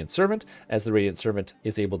in Radiant Servant, as the Radiant Servant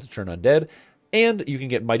is able to turn undead. And you can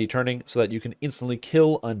get Mighty Turning so that you can instantly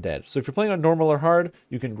kill undead. So if you're playing on normal or hard,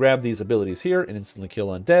 you can grab these abilities here and instantly kill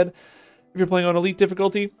undead. If you're playing on elite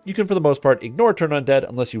difficulty, you can for the most part ignore Turn Undead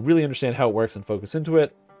unless you really understand how it works and focus into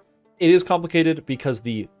it. It is complicated because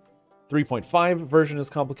the 3.5 version is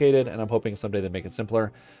complicated, and I'm hoping someday they make it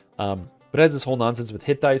simpler. But it has this whole nonsense with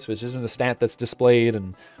hit dice, which isn't a stat that's displayed,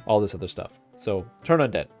 and all this other stuff. So, Turn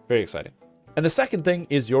Undead. Very exciting. And the second thing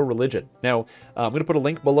is your religion. Now, I'm going to put a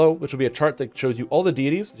link below, which will be a chart that shows you all the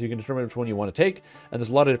deities, so you can determine which one you want to take. And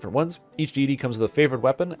there's a lot of different ones. Each deity comes with a favorite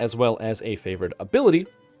weapon, as well as a favorite ability.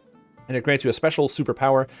 And it grants you a special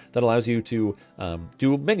superpower that allows you to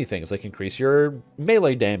do many things, like increase your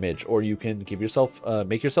melee damage, or you can give yourself,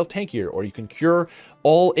 make yourself tankier, or you can cure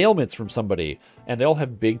all ailments from somebody. And they all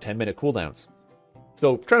have big 10-minute cooldowns.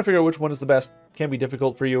 So trying to figure out which one is the best can be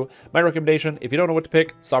difficult for you. My recommendation, if you don't know what to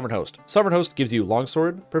pick, Sovereign Host. Sovereign Host gives you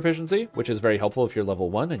longsword proficiency, which is very helpful if you're level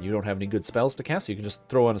 1 and you don't have any good spells to cast. So you can just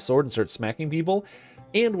throw on a sword and start smacking people.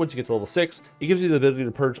 And once you get to level 6, it gives you the ability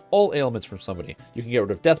to purge all ailments from somebody. You can get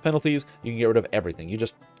rid of death penalties, you can get rid of everything. You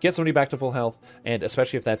just get somebody back to full health, and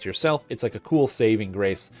especially if that's yourself, it's like a cool saving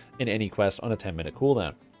grace in any quest on a 10-minute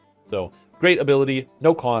cooldown. So, great ability,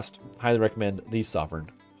 no cost, highly recommend the Sovereign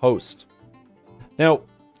Host. Now,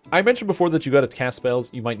 I mentioned before that you got to cast spells,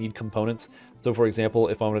 you might need components. So for example,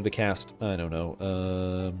 if I wanted to cast, I don't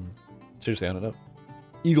know, seriously, I don't know.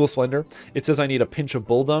 Eagle Splendor. It says I need a pinch of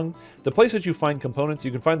Bulldung. The place that you find components,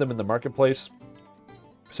 you can find them in the marketplace.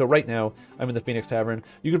 So right now, I'm in the Phoenix Tavern.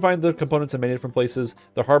 You can find the components in many different places.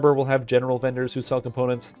 The harbor will have general vendors who sell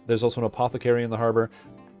components. There's also an apothecary in the harbor.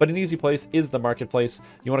 But an easy place is the marketplace.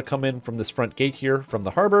 You want to come in from this front gate here from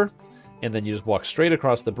the harbor, and then you just walk straight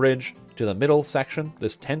across the bridge to the middle section,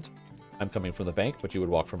 this tent. I'm coming from the bank, but you would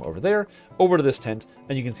walk from over there over to this tent,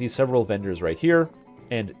 and you can see several vendors right here.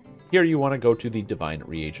 And here you want to go to the Divine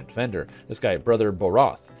Reagent vendor, this guy, Brother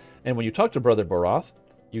Boroth. And when you talk to Brother Boroth,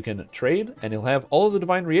 you can trade, and he'll have all of the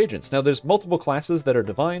Divine Reagents. Now, there's multiple classes that are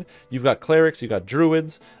Divine. You've got Clerics, you've got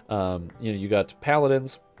Druids, you got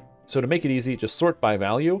Paladins. So to make it easy, just sort by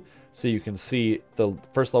value. So you can see the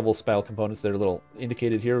first level spell components that are a little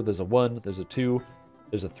indicated here. There's a 1, there's a 2,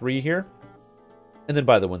 there's a 3 here. And then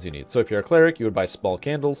buy the ones you need. So if you're a Cleric, you would buy Small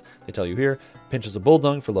Candles. They tell you here, Pinches of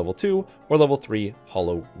Bulldung for level 2, or level 3,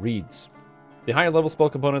 Hollow Reeds. The higher level spell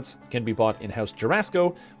components can be bought in House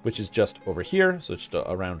Jarasco, which is just over here. So it's just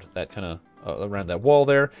around that kind of, around that wall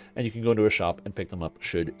there. And you can go into a shop and pick them up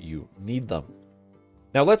should you need them.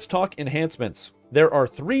 Now let's talk enhancements. There are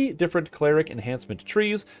 3 different Cleric Enhancement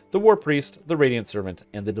trees: the War Priest, the Radiant Servant,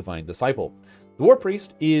 and the Divine Disciple. The War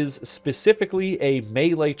Priest is specifically a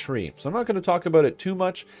melee tree, so I'm not going to talk about it too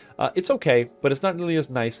much. It's okay, but it's not nearly as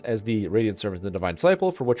nice as the Radiant Servant and the Divine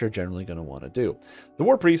Disciple for what you're generally going to want to do. The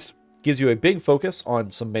War Priest gives you a big focus on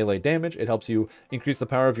some melee damage. It helps you increase the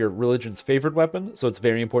power of your religion's favored weapon, so it's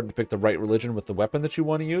very important to pick the right religion with the weapon that you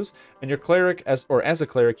want to use. And your cleric, as a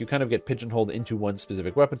cleric, you kind of get pigeonholed into one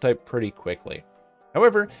specific weapon type pretty quickly.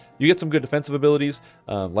 However, you get some good defensive abilities,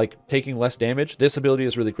 like taking less damage. This ability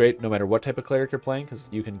is really great no matter what type of cleric you're playing, because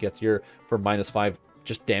you can get here for -5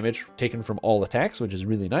 just damage taken from all attacks, which is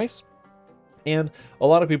really nice. And a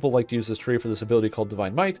lot of people like to use this tree for this ability called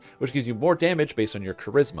Divine Might, which gives you more damage based on your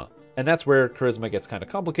charisma. And that's where charisma gets kind of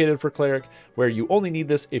complicated for cleric, where you only need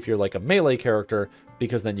this if you're like a melee character,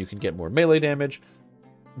 because then you can get more melee damage.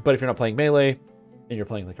 But if you're not playing melee, and you're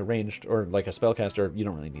playing like a ranged or like a spellcaster, you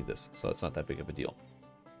don't really need this, so it's not that big of a deal.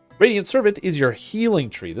 Radiant Servant is your healing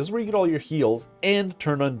tree. This is where you get all your heals and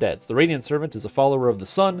turn undead. So the Radiant Servant is a follower of the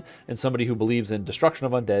sun and somebody who believes in destruction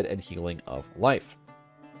of undead and healing of life.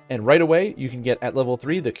 And right away, you can get at level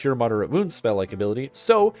 3 the Cure Moderate Wounds spell-like ability.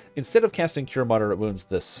 So instead of casting Cure Moderate Wounds,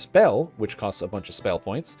 the spell, which costs a bunch of spell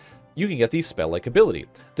points, you can get the spell-like ability.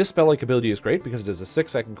 This spell-like ability is great because it has a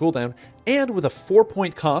 6-second cooldown, and with a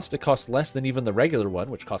 4-point cost, it costs less than even the regular one,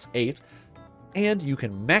 which costs 8. And you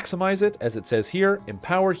can maximize it, as it says here: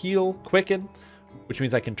 Empower, Heal, Quicken, which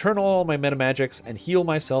means I can turn on all my meta magics and heal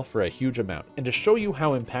myself for a huge amount. And to show you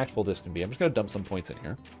how impactful this can be, I'm just going to dump some points in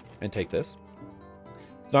here and take this.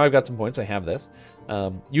 So now I've got some points. I have this.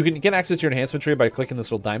 You can get access to your enhancement tree by clicking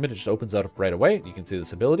this little diamond. It just opens up right away. You can see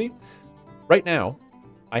this ability. Right now,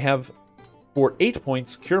 I have, for 8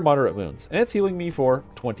 points, Cure Moderate Wounds, and it's healing me for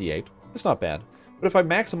 28. It's not bad. But if I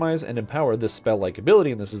maximize and empower this spell-like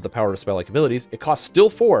ability, and this is the power of spell-like abilities, it costs still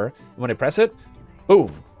 4, and when I press it, boom,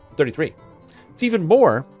 33. It's even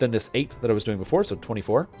more than this 8 that I was doing before, so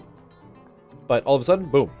 24. But all of a sudden,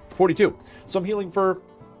 boom, 42. So I'm healing for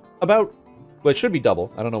about, well, it should be double.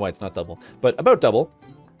 I don't know why it's not double, but about double.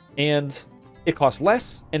 And it costs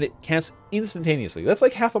less, and it casts instantaneously. That's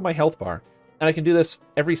like half of my health bar. And I can do this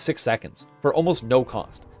every 6 seconds for almost no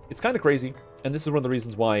cost. It's kind of crazy, and this is one of the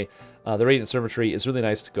reasons why the Radiant Servant tree is really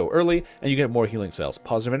nice to go early, and you get more healing spells.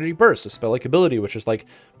 Positive Energy Burst, a spell-like ability, which is like,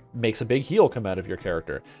 makes a big heal come out of your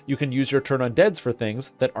character. You can use your turn undeads for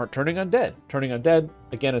things that aren't turning undead. Turning undead,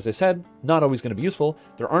 again, as I said, not always going to be useful.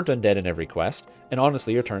 There aren't undead in every quest, and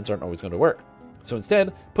honestly, your turns aren't always going to work. So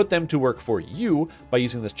instead, put them to work for you by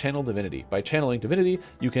using this Channel Divinity. By channeling Divinity,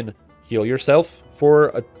 you can heal yourself for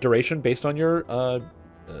a duration based on your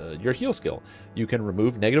heal skill. You can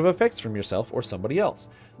remove negative effects from yourself or somebody else.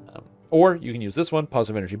 Or you can use this one,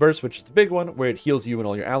 Positive Energy Burst, which is the big one, where it heals you and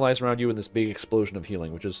all your allies around you in this big explosion of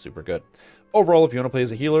healing, which is super good. Overall, if you want to play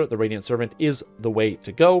as a healer, the Radiant Servant is the way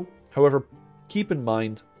to go. However, keep in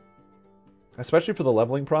mind, especially for the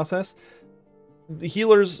leveling process, the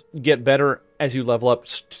healers get better as you level up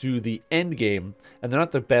to the end game, and they're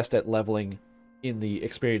not the best at leveling in the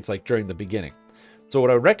experience like during the beginning. So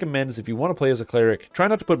what I would recommend is if you want to play as a cleric, try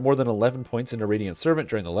not to put more than 11 points into Radiant Servant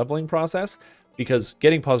during the leveling process, because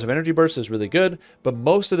getting Positive Energy Burst is really good, but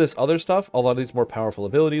most of this other stuff, a lot of these more powerful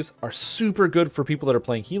abilities, are super good for people that are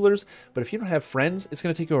playing healers, but if you don't have friends, it's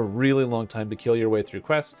going to take you a really long time to kill your way through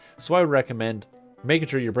quests, so I would recommend making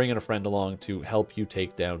sure you're bringing a friend along to help you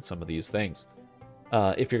take down some of these things,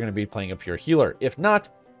 if you're going to be playing a pure healer. If not,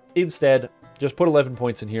 instead, just put 11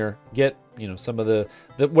 points in here, get, you know, some of the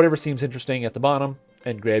whatever seems interesting at the bottom,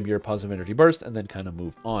 and grab your Positive Energy Burst, and then kind of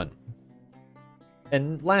move on.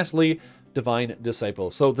 And lastly, Divine Disciple.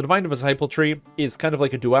 So the Divine Disciple tree is kind of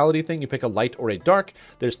like a duality thing. You pick a light or a dark.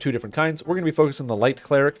 There's 2 different kinds. We're going to be focusing on the light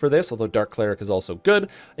cleric for this, although dark cleric is also good.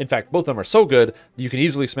 In fact, both of them are so good, you can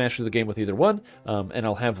easily smash through the game with either one. And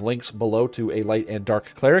I'll have links below to a light and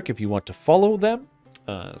dark cleric if you want to follow them.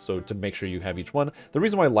 So to make sure you have each one. The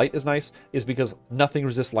reason why light is nice is because nothing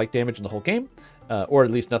resists light damage in the whole game, or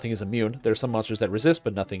at least nothing is immune. There are some monsters that resist,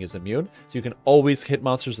 but nothing is immune. So you can always hit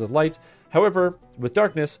monsters with light. However, with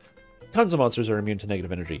darkness, tons of monsters are immune to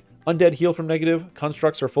negative energy. Undead heal from negative,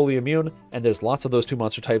 constructs are fully immune, and there's lots of those 2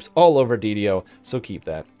 monster types all over DDO, so keep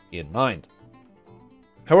that in mind.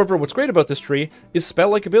 However, what's great about this tree is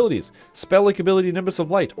spell-like abilities. Spell-like ability Nimbus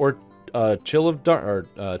of Light, or Chill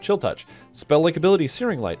Touch. Spell-like ability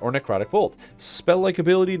Searing Light, or Necrotic Bolt. Spell-like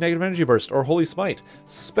ability Negative Energy Burst, or Holy Smite.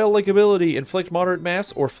 Spell-like ability Inflict Moderate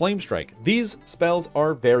Mass, or Flame Strike. These spells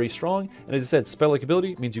are very strong, and as I said, spell-like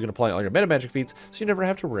ability means you can apply all your meta magic feats, so you never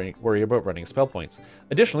have to worry about running spell points.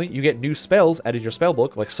 Additionally, you get new spells added to your spell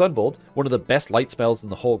book, like Sunbolt, one of the best light spells in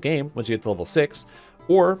the whole game once you get to level 6,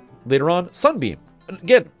 Or later on, Sunbeam.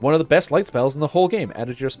 Again, one of the best light spells in the whole game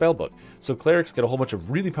added to your spell book. So clerics get a whole bunch of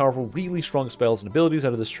really powerful, really strong spells and abilities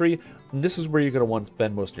out of this tree, and this is where you're going to want to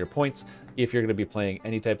spend most of your points if you're going to be playing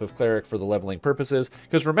any type of cleric for the leveling purposes.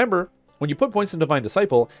 Because remember, when you put points in Divine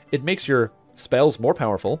Disciple, it makes your spells more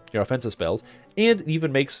powerful, your offensive spells, and it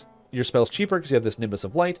even makes your spells cheaper because you have this Nimbus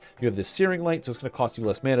of Light, you have this Searing Light, so it's going to cost you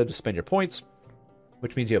less mana to spend your points,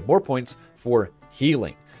 which means you have more points for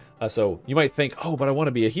healing. So you might think, oh, but I want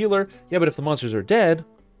to be a healer. Yeah, but if the monsters are dead,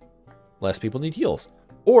 less people need heals.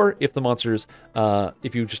 Or if the monsters,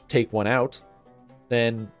 if you just take one out,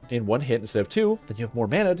 then in one hit instead of two, then you have more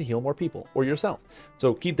mana to heal more people or yourself.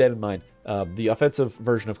 So keep that in mind. The offensive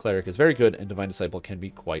version of Cleric is very good, and Divine Disciple can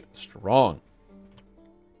be quite strong.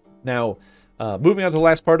 Now, moving on to the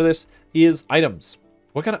last part of this is items.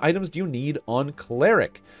 What kind of items do you need on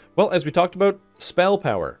Cleric? Well, as we talked about, spell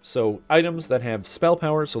power. So items that have spell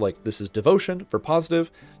power, so like this is Devotion for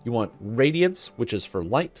positive. You want Radiance, which is for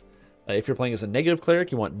light. If you're playing as a negative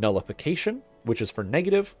Cleric, you want Nullification, which is for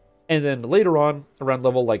negative. And then later on, around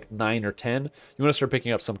level like 9 or 10, you want to start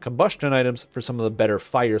picking up some combustion items for some of the better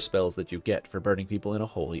fire spells that you get for burning people in a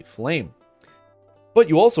holy flame. But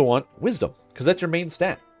you also want Wisdom, because that's your main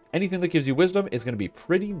stat. Anything that gives you Wisdom is going to be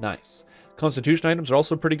pretty nice. Constitution items are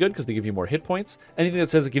also pretty good because they give you more hit points. Anything that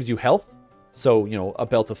says it gives you health, so, you know, a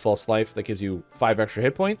Belt of False Life that gives you 5 extra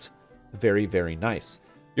hit points, very, very nice.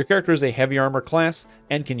 Your character is a heavy armor class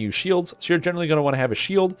and can use shields, so you're generally going to want to have a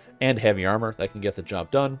shield and heavy armor that can get the job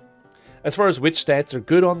done. As far as which stats are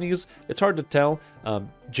good on these, it's hard to tell.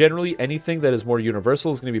 Generally, anything that is more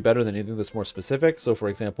universal is going to be better than anything that's more specific. So, for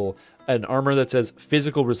example, an armor that says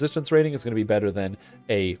physical resistance rating is going to be better than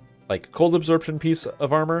a cold absorption piece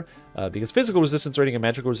of armor, because physical resistance rating and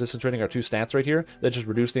magical resistance rating are two stats right here that just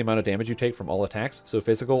reduce the amount of damage you take from all attacks. So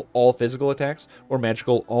physical, all physical attacks, or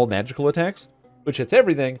magical, all magical attacks, which hits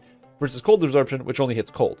everything, versus cold absorption, which only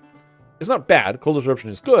hits cold. It's not bad. Cold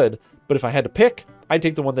absorption is good, but if I had to pick, I'd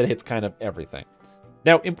take the one that hits kind of everything.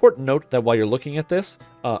 Now, important note that while you're looking at this,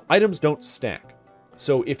 items don't stack.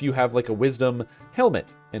 So if you have like a Wisdom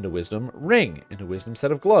helmet, and a Wisdom ring, and a Wisdom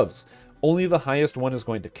set of gloves, only the highest one is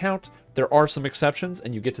going to count. There are some exceptions,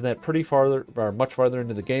 and you get to that pretty farther, or much farther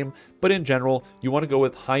into the game, but in general, you want to go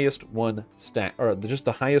with highest one stack, or just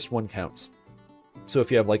the highest one counts. So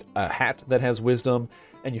if you have like a hat that has Wisdom,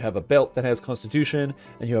 and you have a belt that has Constitution,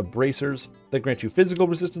 and you have bracers that grant you physical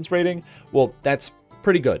resistance rating, well, that's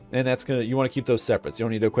pretty good, and that's gonna, you want to keep those separate, so you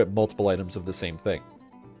don't need to equip multiple items of the same thing.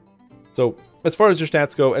 So as far as your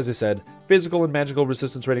stats go, as I said, physical and magical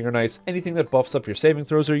resistance rating are nice. Anything that buffs up your saving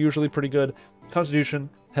throws are usually pretty good. Constitution,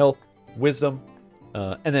 health, wisdom,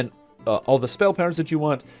 and then all the spell powers that you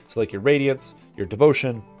want. So like your Radiance, your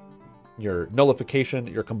Devotion, your Nullification,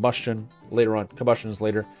 your Combustion, later on, Combustion is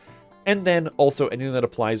later. And then also anything that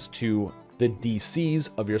applies to the DCs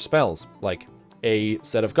of your spells, like a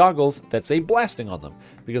set of goggles that say Blasting on them,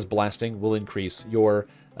 because Blasting will increase your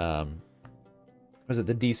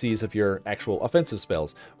the DCs of your actual offensive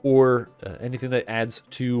spells, or anything that adds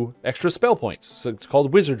to extra spell points. So it's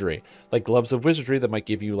called Wizardry, like Gloves of Wizardry that might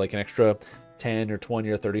give you like an extra 10 or 20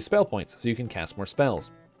 or 30 spell points, so you can cast more spells.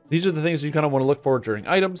 These are the things you kind of want to look for during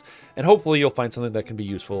items, and hopefully you'll find something that can be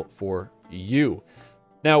useful for you.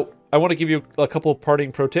 Now, I want to give you a couple of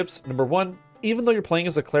parting pro tips. Number one, even though you're playing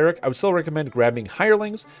as a cleric, I would still recommend grabbing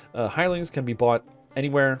hirelings. Hirelings can be bought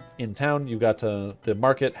anywhere in town. You've got the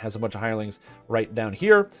market has a bunch of hirelings right down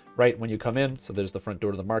here, right when you come in. So there's the front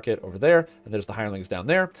door to the market over there, and there's the hirelings down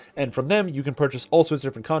there. And from them, you can purchase all sorts of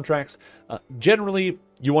different contracts. Generally,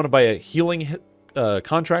 you want to buy a healing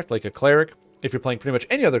contract, like a cleric, if you're playing pretty much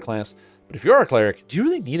any other class. But if you're a cleric, do you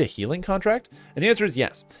really need a healing contract? And the answer is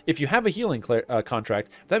yes. If you have a healing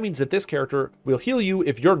contract, that means that this character will heal you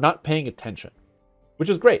if you're not paying attention, which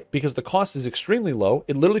is great because the cost is extremely low.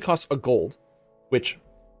 It literally costs a gold, which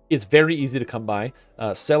is very easy to come by.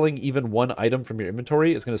 Selling even one item from your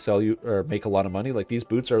inventory is going to sell you or make a lot of money. Like these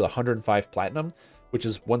boots are 105 platinum, which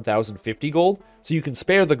is 1,050 gold. So you can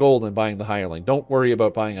spare the gold in buying the hireling. Don't worry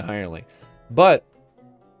about buying a hireling. But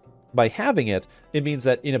by having it, it means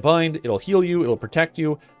that in a bind, it'll heal you, it'll protect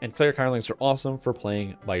you, and cleric hirelings are awesome for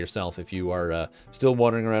playing by yourself. If you are still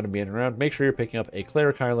wandering around and meandering around, make sure you're picking up a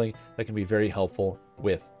cleric hireling. That can be very helpful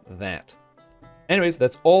with that. Anyways,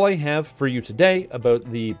 that's all I have for you today about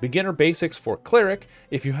the beginner basics for Cleric.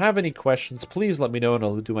 If you have any questions, please let me know and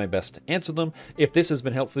I'll do my best to answer them. If this has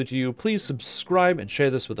been helpful to you, please subscribe and share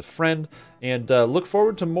this with a friend. And look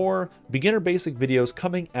forward to more beginner basic videos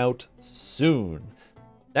coming out soon.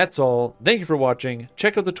 That's all. Thank you for watching.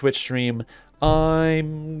 Check out the Twitch stream.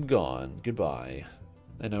 I'm gone. Goodbye.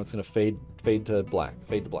 And now it's going to fade to black.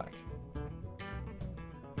 Fade to black.